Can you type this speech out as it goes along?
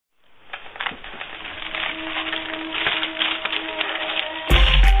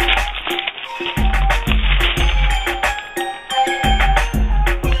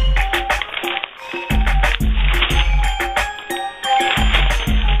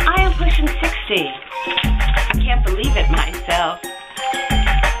60. I can't believe it myself.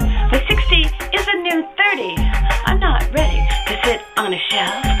 But 60 is a new 30. I'm not ready to sit on a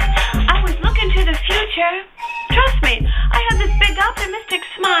shelf. I was looking to the future. Trust me, I had this big optimistic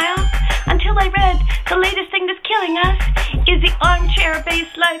smile until I read the latest thing that's killing us is the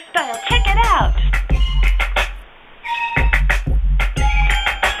armchair-based lifestyle. Check it out.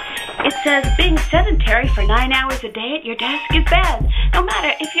 It says being sedentary for 9 hours a day at your desk is bad, no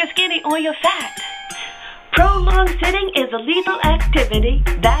matter if you're skinny or you're fat. Prolonged sitting is a lethal activity.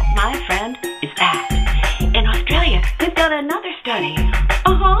 That, my friend, is that. In Australia, they've got another study.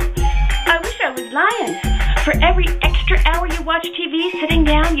 I wish I was lying. For every extra hour you watch TV sitting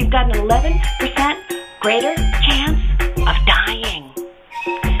down, you've got an 11% greater chance of dying.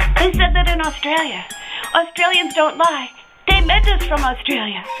 They said that in Australia. Australians don't lie. Dame Edna's from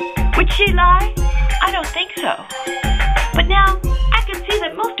Australia. Would she lie? I don't think so. But now, I can see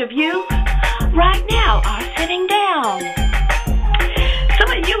that most of you, right now, are sitting down. Some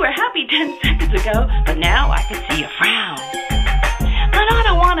of you were happy 10 seconds ago, but now I can see a frown. But I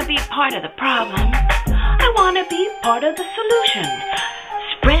don't want to be part of the problem. I want to be part of the solution.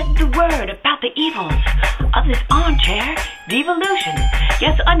 Spread the word about the evils of this armchair devolution.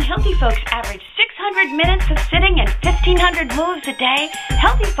 Yes, unhealthy folks average 600 minutes of sitting and 1,500 moves a day.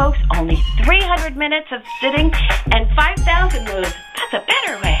 Healthy folks only 300 minutes of sitting and 5,000 moves. That's a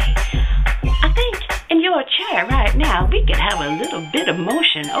better way. I think in your chair right now we could have a little bit of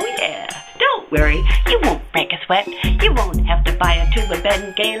motion. Oh yeah. Don't worry, you won't break a sweat. You won't have to buy a tube of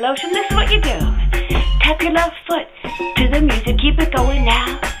Ben-Gay lotion. This is what you do. Tap your left foot to the music. Keep it going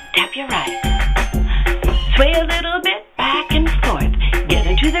now. Tap your right. Sway a little bit back and forth. Get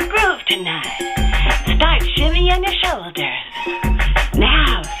into the groove tonight. Start shimmying your shoulders.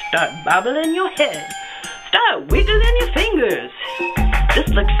 Now start bobbling your head. Start wiggling your fingers. This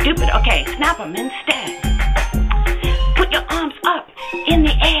looks stupid. Okay, snap them instead. Put your arms up in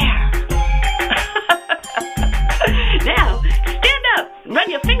the air. Now, stand up. Run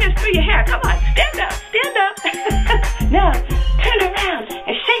your fingers through your hair. Come on, stand up, stand up. Now, turn around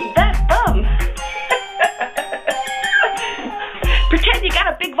and shake that bum. Pretend you got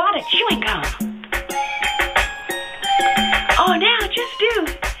a big wad of chewing gum. Oh, now just do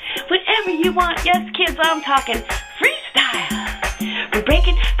whatever you want. Yes, kids, I'm talking freestyle. We're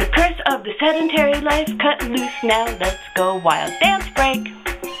breaking the curse of the sedentary life. Cut loose now, let's go wild. Dance break.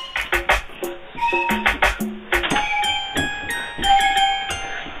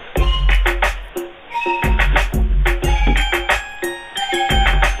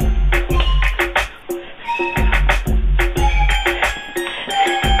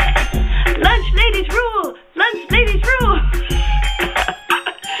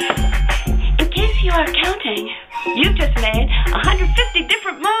 You just made 150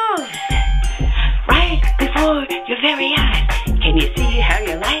 different moves right before your very eyes. Can you see how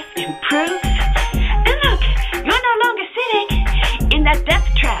your life improves? And look, you're no longer sitting in that death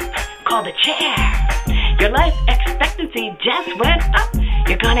trap called a chair. Your life expectancy just went up.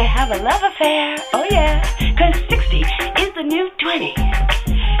 You're gonna have a love affair. Oh yeah, 'cause 60 is the new 20.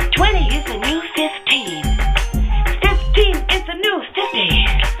 20 is the new 15. 15 is the new 50.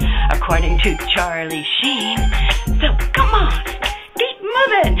 According to Charlie Sheen.